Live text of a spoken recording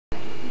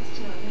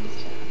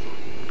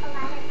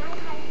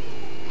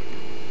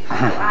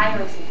I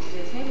always think to do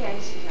this. Maybe I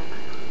should jump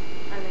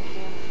on the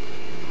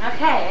camera.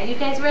 Okay, are you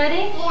guys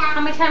ready? Yeah.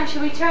 How many times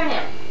should we turn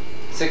him?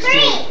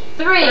 16.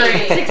 3.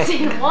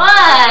 16. 1.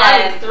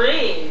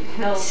 2.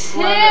 Looks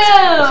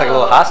like a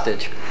little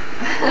hostage.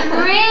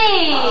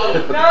 3.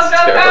 Go,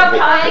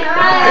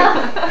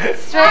 Kyle.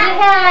 Straight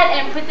ahead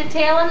and put the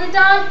tail on the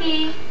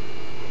donkey.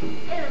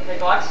 Okay,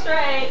 walk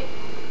straight.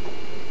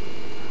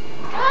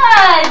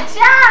 Good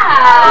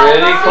job.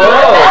 Pretty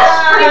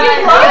close.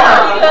 Pretty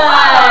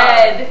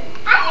good.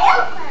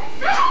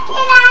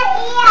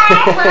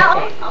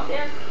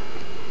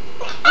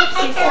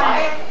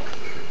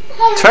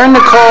 Turn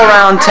Nicole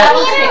around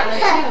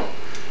 10.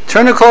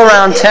 Turn Nicole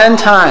around 10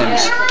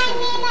 times.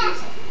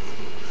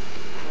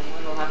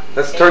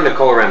 Let's turn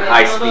Nicole around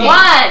high speed.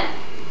 1,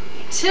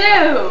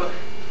 2,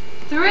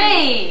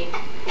 3.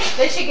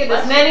 They should get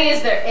as many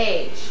as their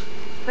age.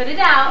 Put it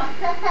out.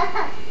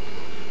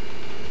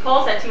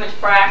 Cole's had too much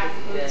practice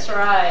with this. That's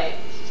right.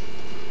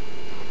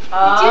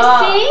 Did you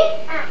see?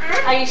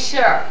 Are you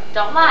sure?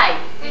 Don't lie.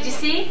 Did you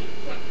see?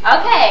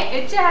 Okay,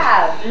 good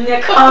job.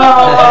 Nicole!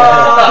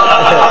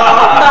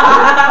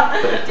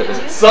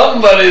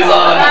 Somebody's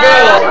on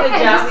film.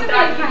 Okay, just a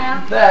minute, Kyle.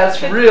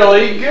 That's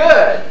really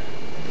good.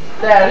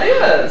 That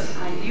is.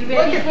 Are you Look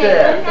ready, at Caitlin?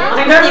 that.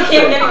 I remember you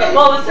keep getting it.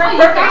 Well, it was her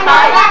perfect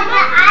height.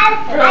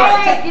 Girls,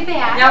 take you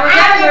back. Now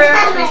remember,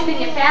 Should we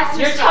spin it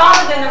faster? you're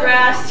taller than the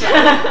rest.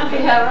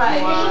 Yeah, right.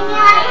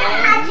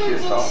 1,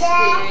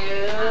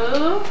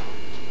 2,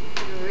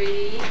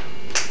 3.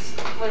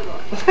 Wait,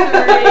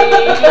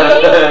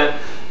 3.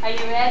 Are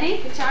you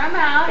ready? Put your arm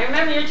out. Okay,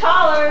 remember, you're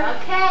taller.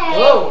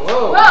 Okay. Whoa,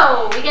 whoa.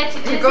 Whoa, we got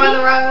you dizzy. You're going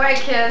the wrong way,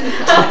 kid.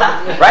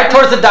 Right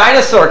towards the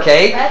dinosaur,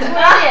 Kate. That's what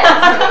it is.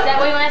 Is that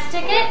where you want to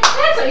stick it?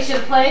 That's what you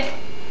should have played.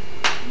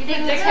 You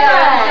did good.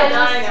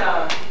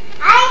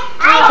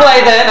 I'll play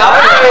then. I'll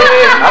play.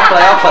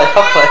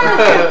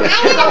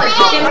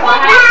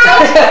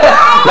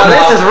 No,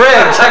 this is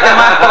rigged. Check out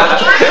my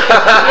phone.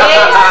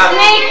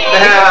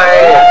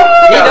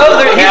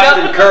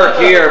 Captain Kirk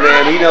here,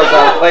 man. He knows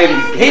how to play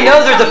these games. He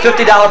knows there's a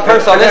 $50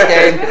 purse on this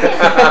game.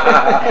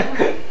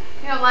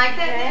 You don't like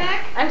that,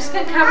 Nick? I'm just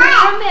going to cover it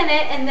for a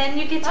minute, and then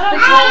you get to put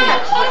your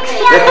hand.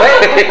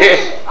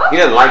 He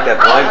doesn't like that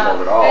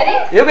blindfold at all. Ready?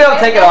 You'll be able to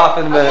take it off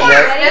in a minute, Nick.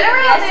 Ready?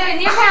 Yes,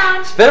 spin your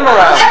pound. Spin him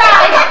around.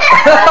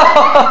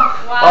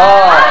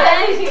 Oh.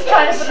 He's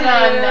trying to put it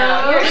on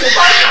now. You're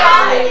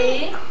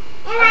Three.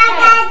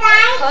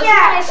 Close your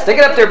eyes. Stick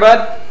it up there,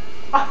 bud.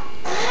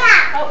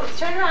 Oh, let's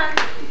turn it on.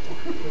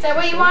 Is that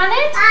what you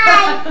wanted?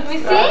 Let me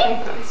see.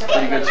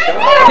 Pretty good show.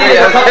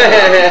 Yeah.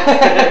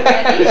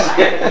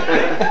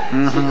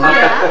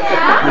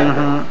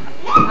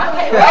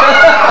 Okay.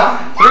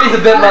 Three's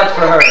a bit much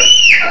for her.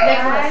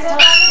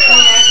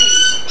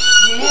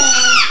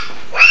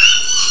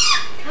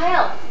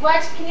 Kyle,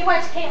 can you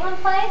watch Caitlin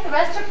play? The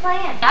rest are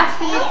playing. That's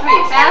for you 3.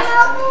 Fast. 1,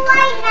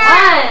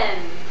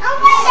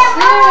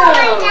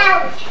 2,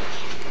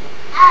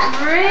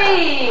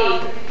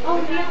 3. Oh, no,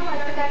 I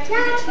forgot to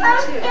give it to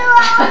you too.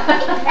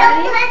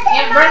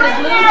 Aunt Brenda's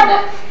losing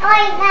it.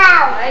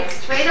 Right,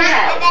 straight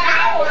ahead.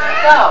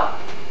 Go.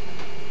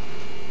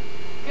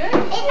 Good.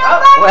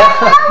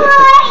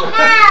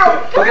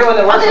 We'll get one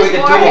that works so we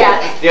can do it.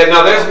 Yeah,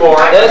 no, there's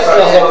more. This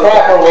is a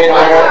proper way to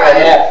work a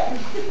head.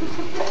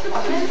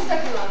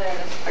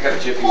 I got a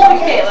jiffy.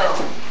 Okay,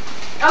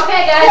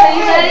 guys, are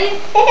you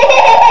ready?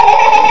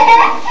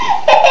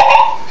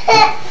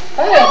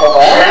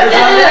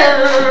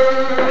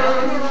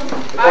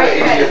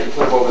 Easier if you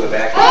flip over the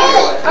back.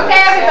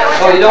 Okay, everybody.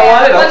 Oh, you don't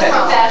want it? Okay.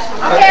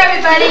 Okay,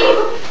 everybody.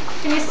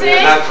 Can you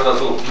sing? Not for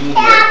those little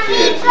beanbag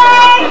kids.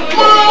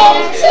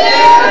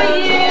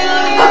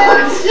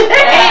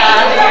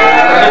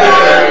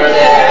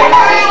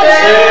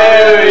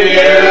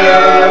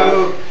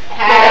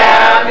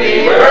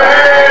 Happy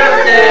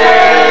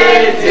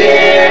birthday,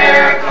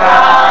 dear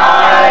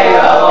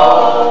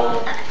Kyle.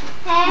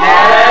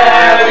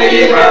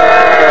 Happy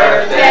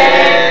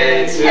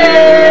birthday to you.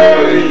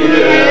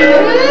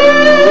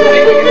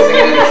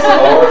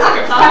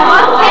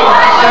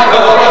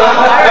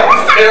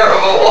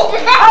 Terrible.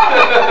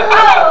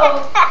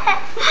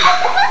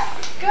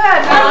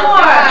 Good. One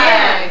more.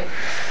 Yeah.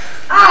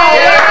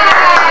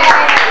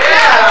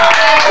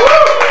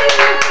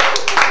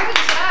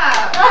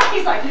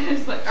 He's like,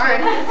 All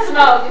right.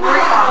 smoke.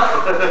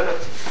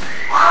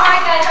 All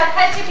right, guys, I'll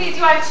cut your piece.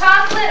 You want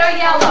chocolate or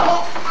yellow? You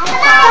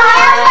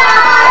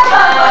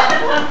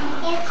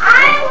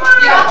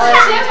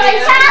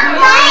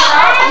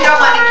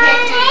don't want a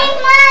cake, do you?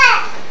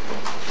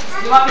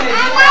 You want me to do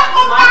that?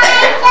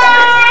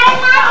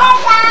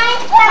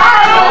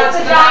 It's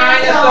a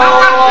dinosaur.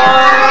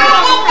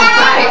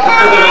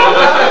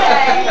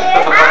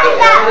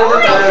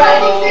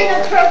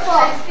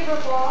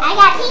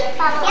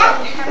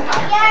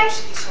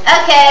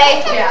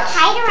 Okay. Yeah.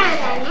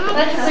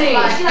 Let's see.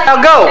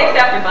 Now go. Take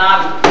that for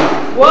Bobby.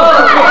 Whoa.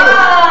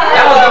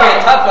 That was gonna be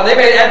a tough one. They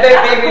made it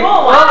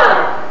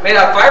made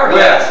out of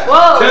fiberglass.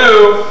 Whoa.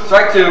 2.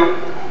 Strike 2.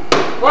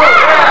 Whoa.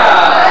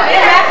 Yeah. It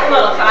has a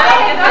little,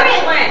 Kyle. Get that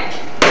swing.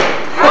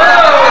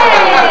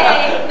 Whoa.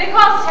 Hey, Nicole,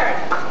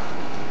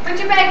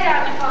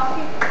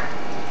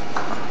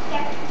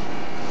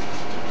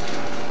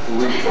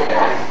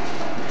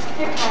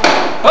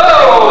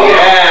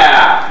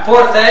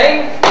 more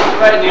thing?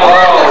 Right, Neil.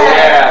 Oh,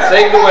 yeah.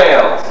 Save the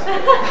whales.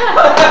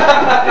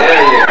 There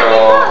you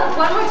go.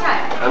 One more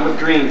time. I'm with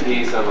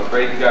Greenpeace. I'm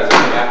afraid you guys are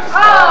going to have to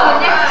stop. Oh,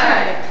 next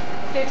turn.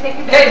 Here, take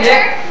your Hey, picture.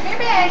 Nick. Come here,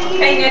 Maggie.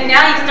 Okay, Nick,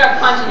 now you start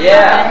punching.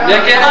 Yeah.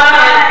 Nick it.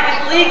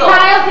 It's legal.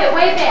 Kyle, get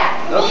way back.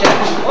 Okay.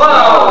 Oh,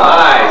 Whoa.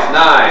 nice,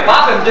 nice.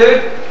 Pop him,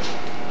 dude.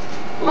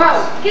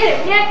 Whoa,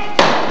 get it, Nick.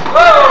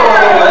 Whoa,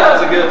 that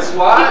was a good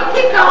swat.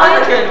 Keep That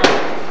was a going. good one.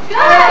 Good.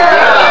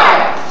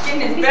 Yeah.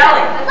 In his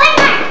belly.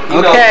 You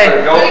know, Okay,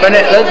 go-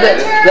 Brenda,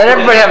 let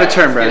everybody have a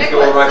turn, Brenda. Just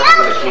go right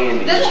for the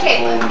candy. This is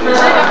Caitlin.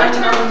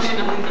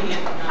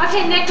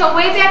 Okay, Nick, go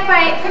way back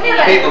by. Come here.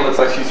 Caitlin looks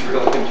like she's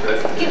really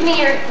interested. Give me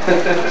your.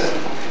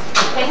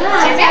 Hang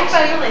on. Stay back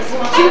by your list.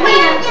 Two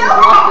hands. Two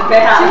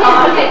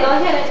hands. Okay, go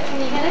hit it. Can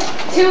you hit it?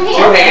 Two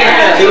hands. Two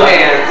hands, two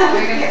hands.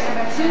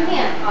 Two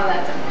hands. Oh,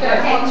 that's a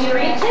Good. Okay, can you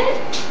reach it?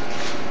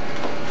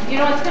 You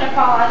know what's gonna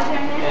fall out of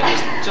there, Nick?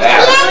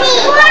 That.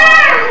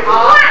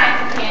 all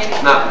kinds of candy.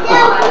 Not.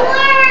 Good.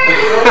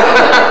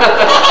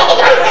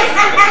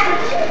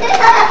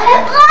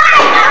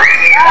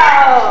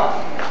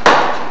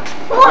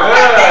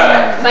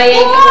 My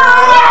ankle.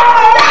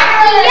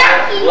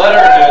 Let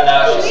her do it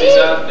now. She sees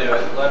how to do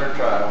it. Let her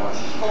try one.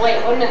 Oh, wait,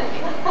 one minute.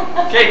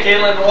 Okay,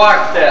 Caitlin,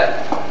 walk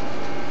that.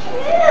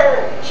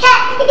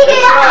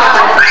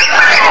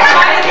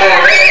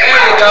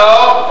 There you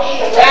go.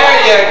 There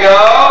you go.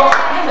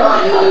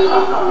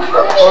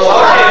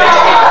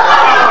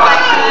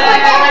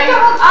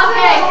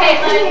 Okay,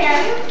 Caitlin, here.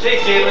 Okay,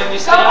 Caitlin, you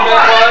stand back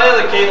while the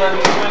other Caitlin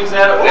swings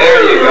at it.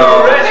 There you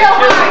go. Ready,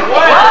 Caitlin,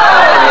 one.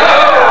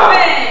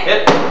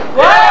 Hit. There you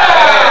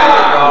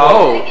go.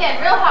 Oh. Again,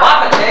 real hard.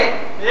 Pop it, Jake.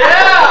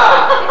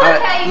 Yeah. It's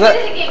okay, you let-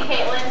 did it again,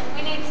 Caitlin.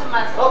 We need some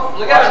muscle. Oh,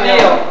 look out,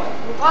 Neil.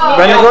 Whoa.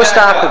 Brenda, go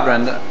stop it,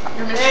 Brenda.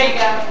 There you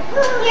go.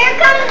 Here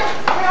comes the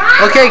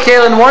Okay,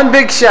 Kaylin, one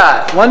big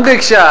shot. One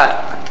big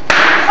shot.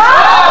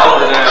 Oh,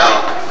 now.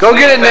 Go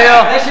get it,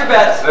 Neil. That's your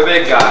best. The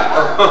big guy.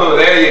 Oh,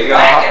 there you go.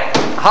 Back it.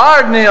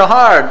 Hard, Neil,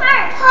 hard. Come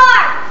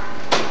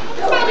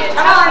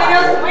on,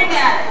 Neil, swing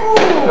at it.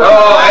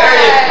 Oh, there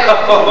you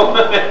go.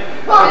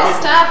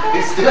 stop it.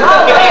 He's still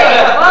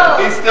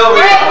He's still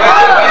reaching.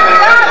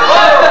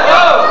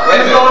 Whoa.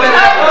 He's going in.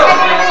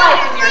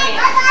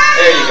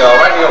 There you go.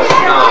 Right in the old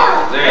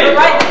nose. There you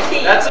Right go. in the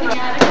teeth. That's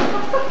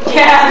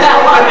yeah, that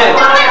one.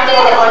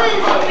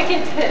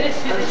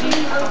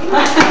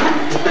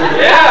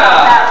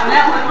 Yeah.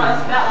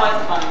 That was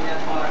funny, that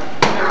part.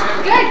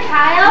 Good,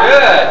 Kyle.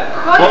 Good.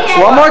 Go ahead.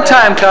 One more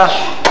time, Kyle.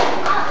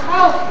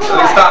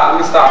 Let me stop.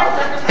 Let me stop.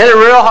 Hit it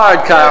real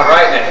hard, Kyle.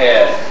 Right in the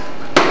head.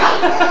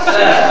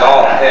 It's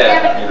all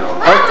head, you know.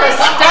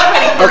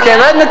 Okay,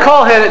 let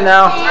Nicole hit it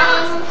now.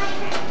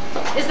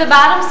 Is the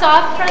bottom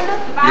soft, Brenda?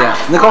 The bottom? Yeah.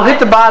 Nicole, hit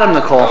the bottom,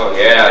 Nicole. Oh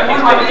yeah,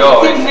 he's gonna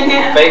go.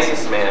 His face is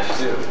smashed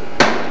too.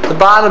 The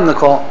bottom,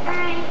 Nicole.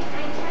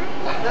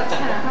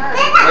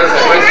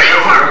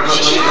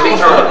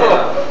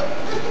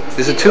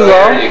 Is it too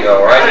low? There you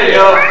go, right There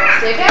you there. go.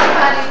 Stay back,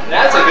 buddy.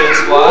 That's a good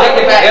spot.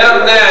 Take it back. Get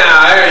him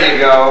now. There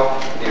you go.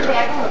 Here.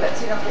 Back a little bit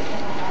so you don't get hit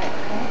in the head,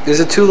 okay? Is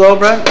it too low,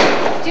 Brent?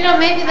 Do you know,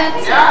 maybe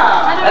that's... Yeah.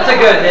 I don't That's a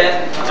know. good hit.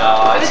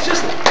 No, it's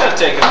just gonna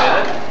take a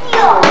minute.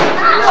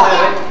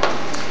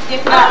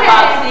 If not,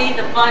 Bob, see,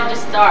 the fun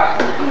just starts.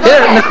 Hit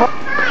it, Nicole.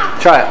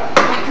 Try it.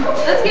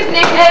 Let's give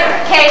Nick...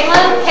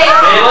 Caitlin.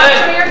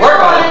 Caitlin, work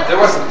on it. There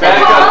was some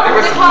backup. There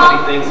were some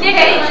funny things. Nick,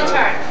 Caitlin,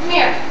 turn. Come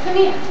here. Come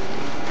here.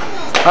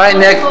 All right,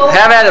 Nick.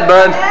 Have at it,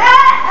 bud.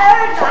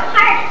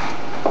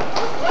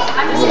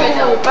 I'm just going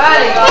to...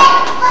 Buddy.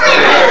 There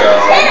you go.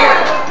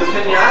 The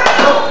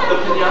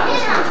pinata's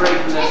gonna break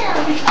from this.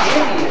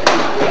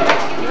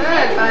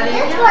 Good,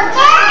 buddy. It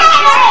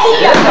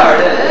is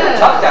hard, isn't it?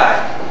 Tough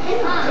guy.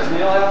 Does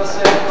Neil have a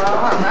second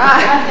round?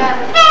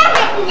 Right.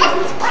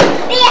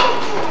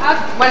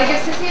 Want to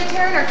give Sissy a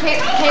turn or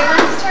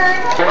Caitlin's turn?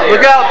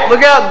 Look out,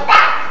 look out.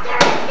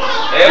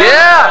 There you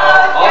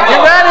Yeah. go.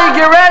 Get ready,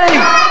 get ready.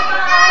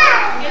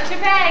 Get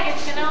your bag.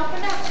 It's going to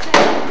open up soon.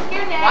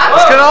 Here, Nick.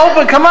 It's going to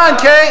open. Come on,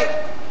 Kate.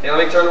 Hey, let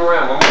me turn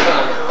around one more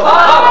time.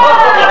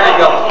 There you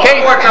go.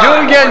 Kate, One more time. do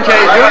it again,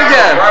 Kate. Do it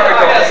again. Right, right,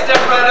 Yeah, right. step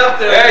right up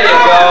there. There you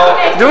go.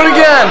 Do it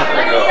again.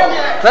 There you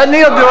go. Let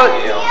Neil do it.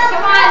 Neil.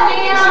 Come on,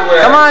 Neil.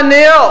 Where? Come on,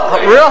 Neil.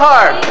 Real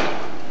hard.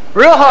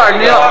 Real hard,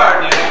 Neil.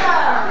 Hard, Nick.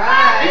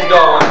 He's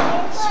going.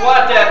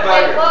 Swat that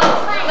bugger.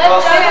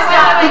 Let's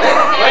stop it.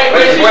 Wait.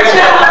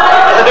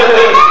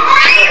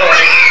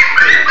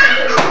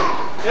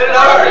 Hit it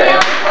hard.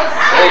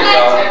 There you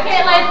go.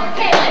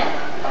 Caitlin.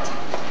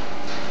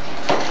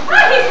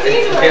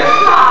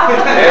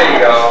 There you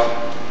go.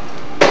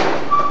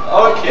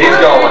 Okay.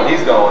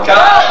 He's going.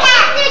 Kyle.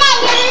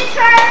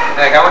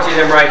 Heck, I want you to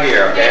hit him right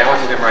here, okay? I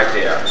want you to hit him right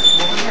there.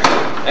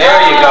 There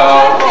you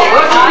go.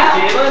 Look at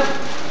Caitlin.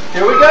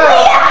 Here we go.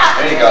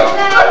 There you go.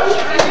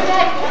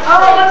 Oh,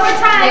 one more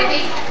time.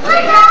 Baby.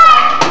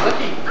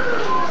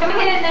 Come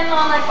hit it and then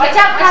Lola. Watch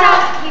out,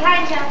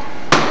 behind you.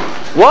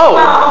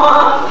 Whoa.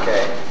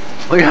 Okay.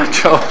 Look out,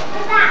 Joe.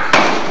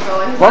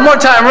 One more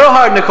time, real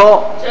hard,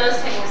 Nicole. Joe's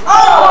fingers.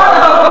 All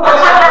right.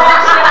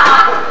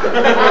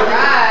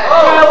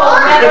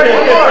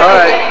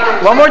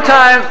 One more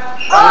time.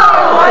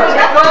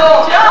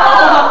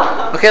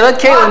 Okay, let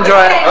Caitlin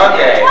draw it.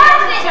 Okay.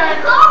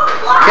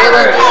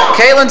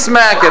 Caitlin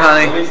smacked it,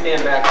 honey. Let me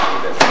stand back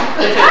and do this.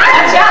 Good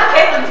job,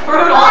 Caitlin's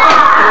brutal.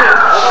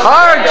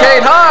 Hard,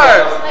 Kate,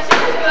 hard.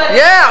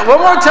 Yeah,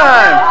 one more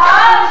time.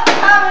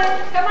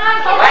 Come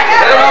on,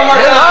 Hit it one more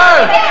Hit time.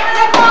 hard.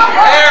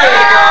 There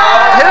you go.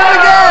 Hit it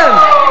again.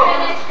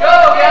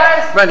 Go,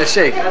 guys. Brenda,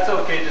 shake. That's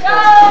okay. Just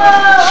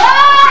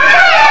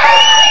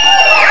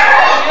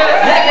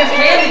Nick, it's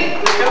candy.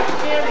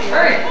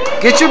 Hurry.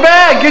 Get your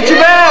bag. Get your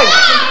bag.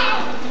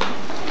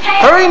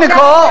 Hurry,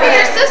 Nicole.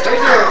 Your sister's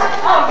here.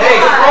 Hey,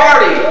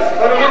 Smarty.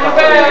 Put them in the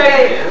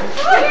bag.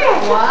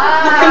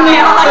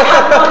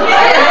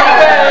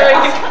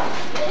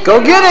 Go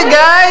get it,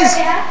 guys.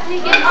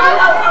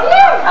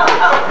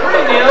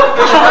 Hurry, Neil.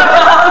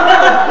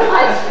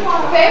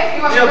 Babe,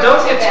 you want me to Neil, go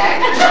don't get get back?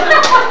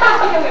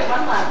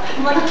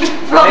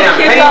 Damn,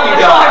 pain you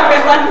got.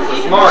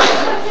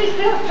 Smart.